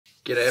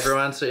G'day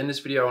everyone, so in this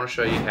video I want to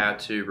show you how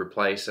to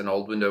replace an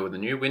old window with a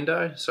new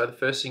window. So the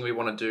first thing we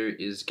want to do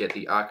is get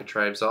the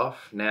architraves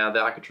off. Now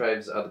the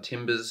architraves are the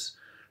timbers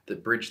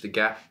that bridge the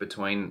gap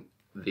between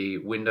the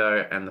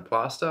window and the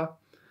plaster.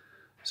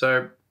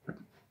 So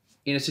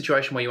in a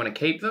situation where you want to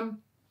keep them,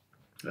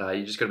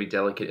 you just got to be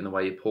delicate in the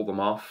way you pull them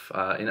off.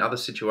 In other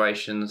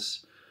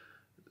situations,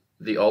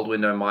 the old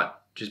window might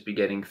just be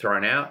getting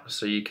thrown out,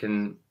 so you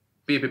can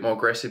be a bit more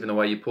aggressive in the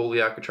way you pull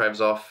the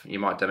architraves off. You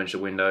might damage the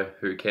window,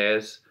 who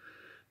cares?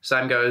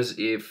 Same goes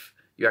if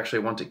you actually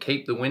want to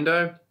keep the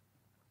window,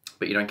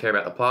 but you don't care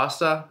about the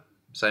plaster.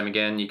 Same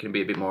again, you can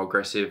be a bit more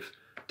aggressive,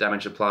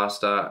 damage the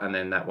plaster, and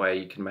then that way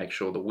you can make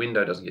sure the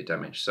window doesn't get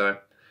damaged. So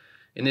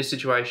in this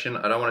situation,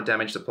 I don't want to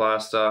damage the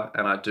plaster,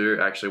 and I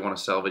do actually want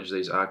to salvage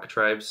these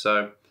architraves.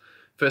 So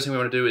first thing we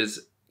want to do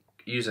is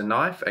use a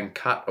knife and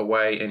cut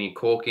away any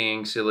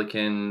caulking,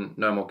 silicone,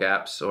 no more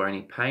gaps, or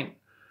any paint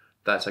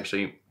that's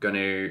actually going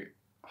to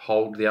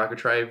hold the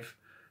architrave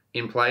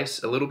in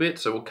place a little bit.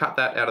 So we'll cut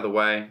that out of the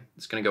way.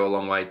 It's going to go a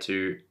long way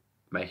to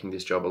making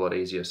this job a lot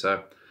easier.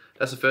 So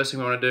that's the first thing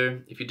we want to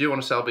do. If you do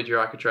want to salvage your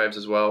architraves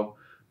as well,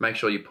 make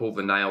sure you pull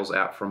the nails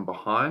out from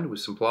behind with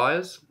some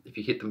pliers. If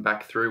you hit them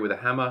back through with a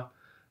hammer,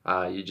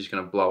 you're just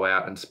going to blow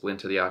out and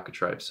splinter the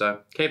architrave.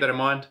 So keep that in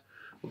mind.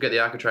 We'll get the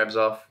architraves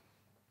off,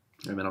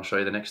 and then I'll show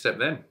you the next step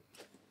then.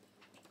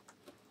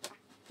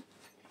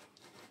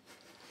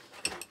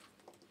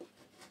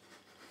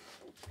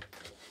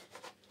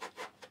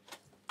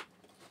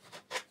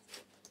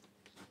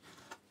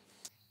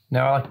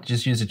 Now I like to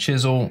just use a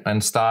chisel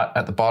and start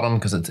at the bottom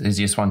because it's the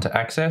easiest one to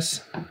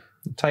access.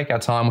 Take our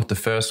time with the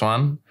first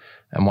one,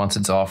 and once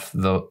it's off,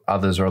 the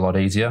others are a lot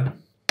easier.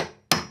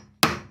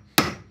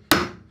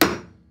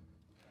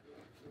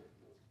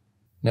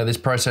 Now this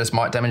process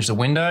might damage the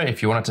window.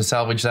 If you wanted to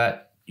salvage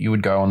that, you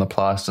would go on the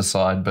plaster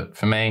side, but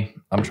for me,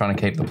 I'm trying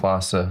to keep the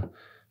plaster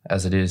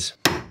as it is.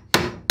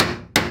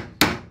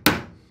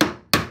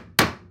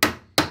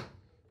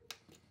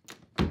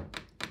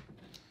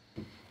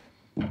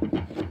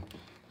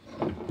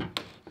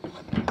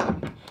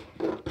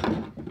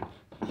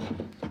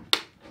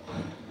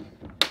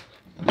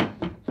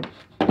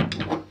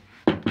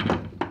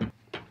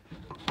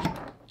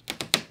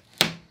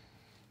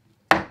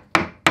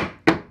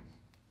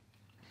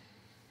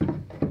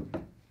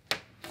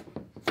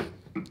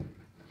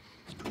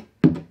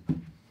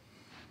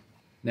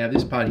 Now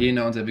this part here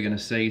no one's ever going to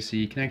see, so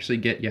you can actually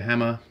get your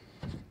hammer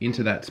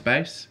into that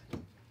space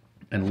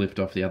and lift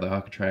off the other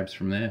architraves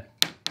from there.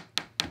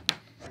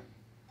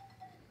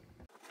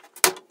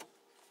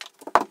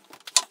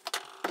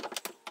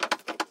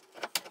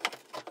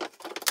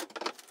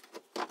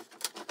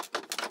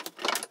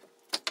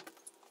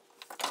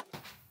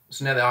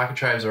 So now the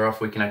architraves are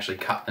off, we can actually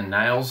cut the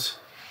nails.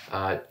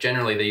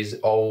 Generally these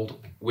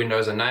old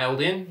windows are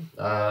nailed in.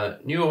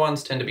 Newer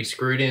ones tend to be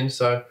screwed in,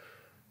 so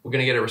we're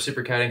going to get a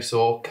reciprocating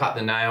saw, cut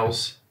the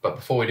nails, but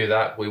before we do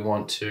that, we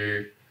want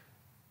to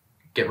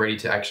get ready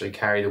to actually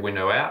carry the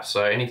window out.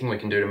 So anything we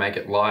can do to make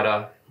it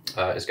lighter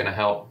is going to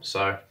help.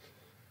 So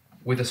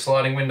with a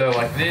sliding window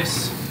like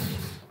this,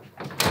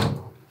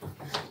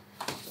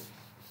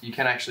 you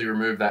can actually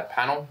remove that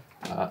panel,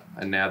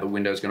 and now the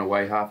window is going to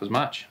weigh half as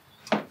much.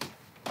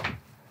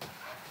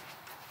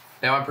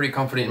 Now I'm pretty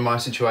confident in my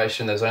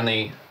situation. There's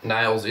only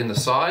nails in the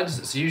sides.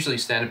 It's usually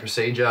standard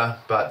procedure,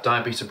 but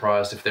don't be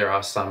surprised if there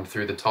are some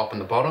through the top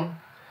and the bottom.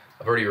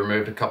 I've already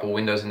removed a couple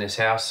windows in this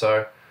house,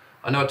 so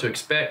I know what to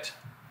expect.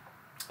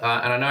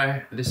 And I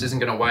know this isn't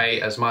going to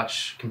weigh as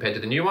much compared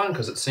to the new one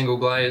because it's single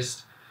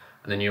glazed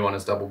and the new one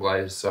is double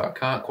glazed. So I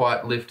can't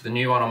quite lift the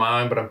new one on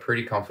my own, but I'm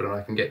pretty confident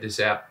I can get this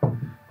out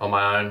on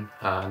my own,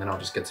 and then I'll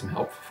just get some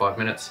help for 5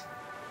 minutes.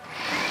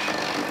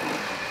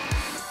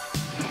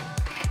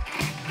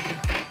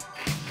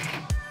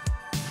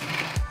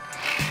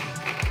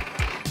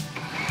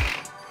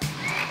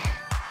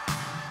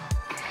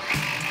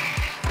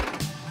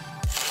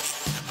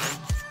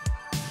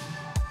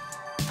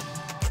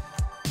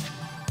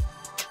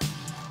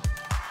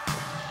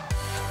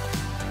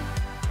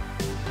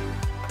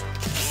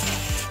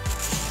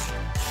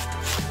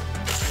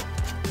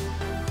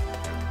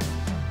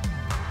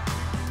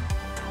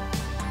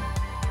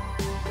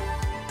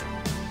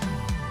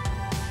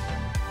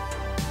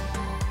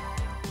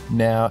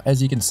 Now,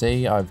 as you can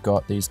see, I've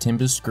got these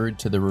timbers screwed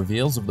to the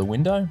reveals of the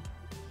window.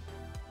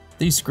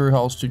 These screw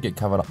holes should get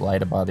covered up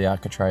later by the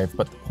architrave,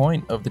 but the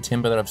point of the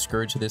timber that I've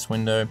screwed to this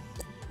window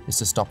is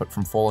to stop it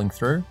from falling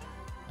through,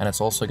 and it's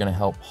also going to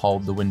help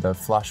hold the window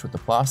flush with the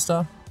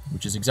plaster,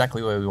 which is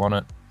exactly where we want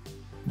it,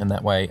 and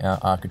that way our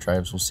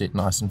architraves will sit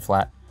nice and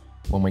flat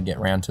when we get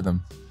round to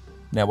them.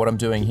 Now what I'm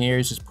doing here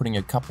is just putting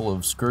a couple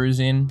of screws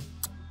in.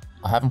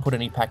 I haven't put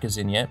any packers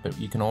in yet, but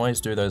you can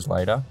always do those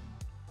later.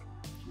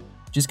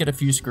 Just get a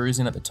few screws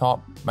in at the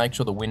top, make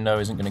sure the window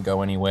isn't going to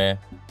go anywhere,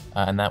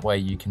 and that way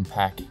you can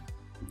pack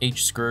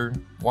each screw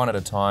one at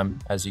a time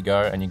as you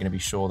go, and you're going to be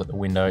sure that the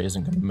window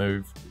isn't going to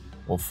move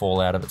or fall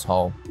out of its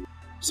hole.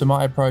 So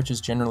my approach is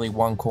generally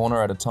one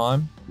corner at a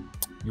time.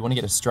 You want to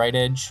get a straight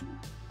edge,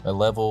 a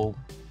level,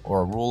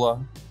 or a ruler,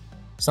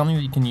 something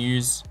that you can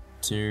use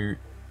to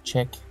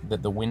check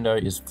that the window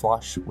is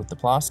flush with the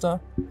plaster.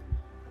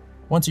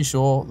 Once you're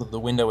sure that the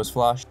window is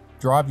flush,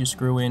 drive your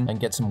screw in and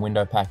get some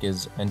window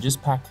packers and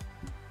just pack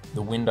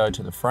the window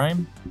to the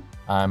frame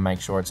and make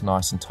sure it's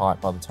nice and tight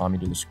by the time you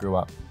do the screw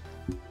up.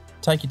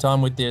 Take your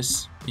time with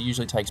this. It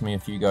usually takes me a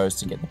few goes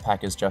to get the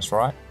packers just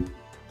right,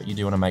 but you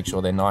do want to make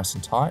sure they're nice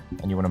and tight,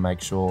 and you want to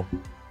make sure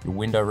your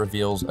window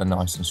reveals are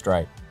nice and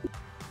straight.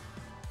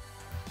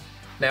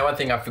 Now, one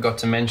thing I forgot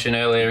to mention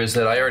earlier is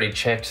that I already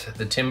checked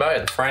the timber,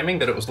 the framing,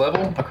 that it was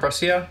level across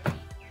here.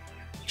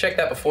 Check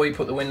that before you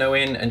put the window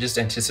in and just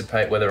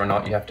anticipate whether or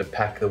not you have to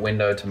pack the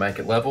window to make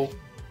it level.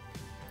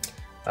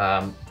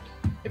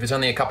 If it's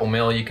only a couple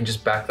mil, you can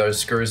just back those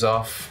screws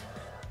off.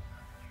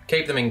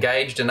 Keep them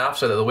engaged enough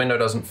so that the window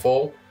doesn't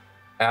fall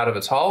out of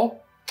its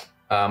hole,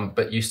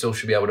 but you still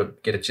should be able to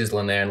get a chisel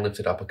in there and lift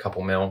it up a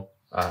couple mil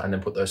and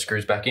then put those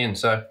screws back in.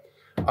 So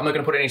I'm not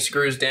gonna put any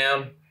screws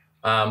down,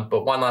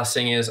 but one last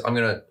thing is I'm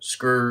gonna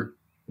screw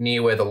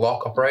near where the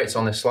lock operates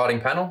on this sliding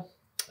panel,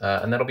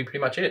 and that'll be pretty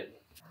much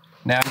it.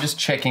 Now I'm just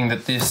checking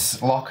that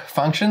this lock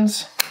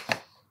functions.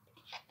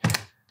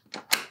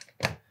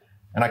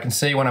 And I can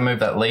see when I move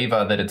that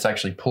lever that it's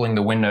actually pulling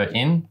the window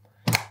in.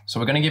 So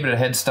we're gonna give it a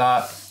head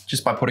start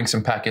just by putting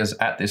some packers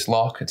at this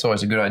lock. It's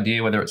always a good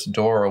idea, whether it's a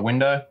door or a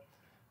window.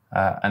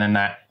 And then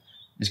that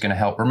is gonna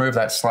help remove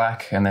that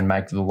slack and then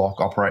make the lock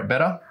operate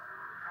better.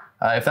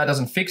 If that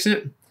doesn't fix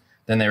it,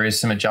 then there is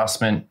some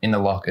adjustment in the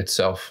lock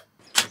itself.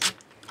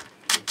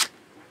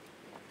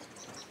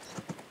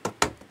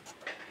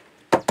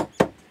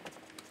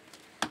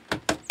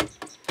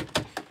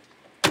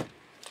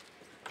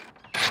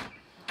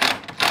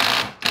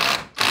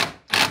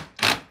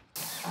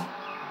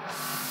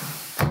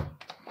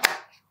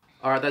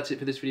 Alright, that's it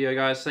for this video,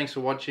 guys. Thanks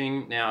for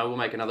watching. Now I will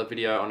make another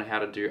video on how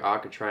to do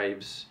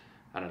architraves,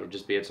 and it'll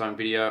just be its own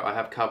video. I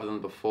have covered them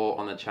before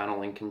on the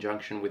channel in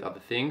conjunction with other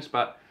things,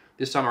 but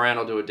this time around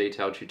I'll do a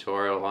detailed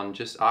tutorial on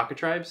just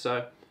architraves,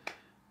 so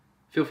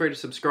feel free to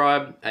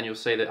subscribe and you'll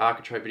see the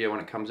architrave video when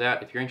it comes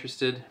out if you're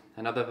interested.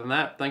 And other than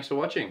that, thanks for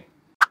watching.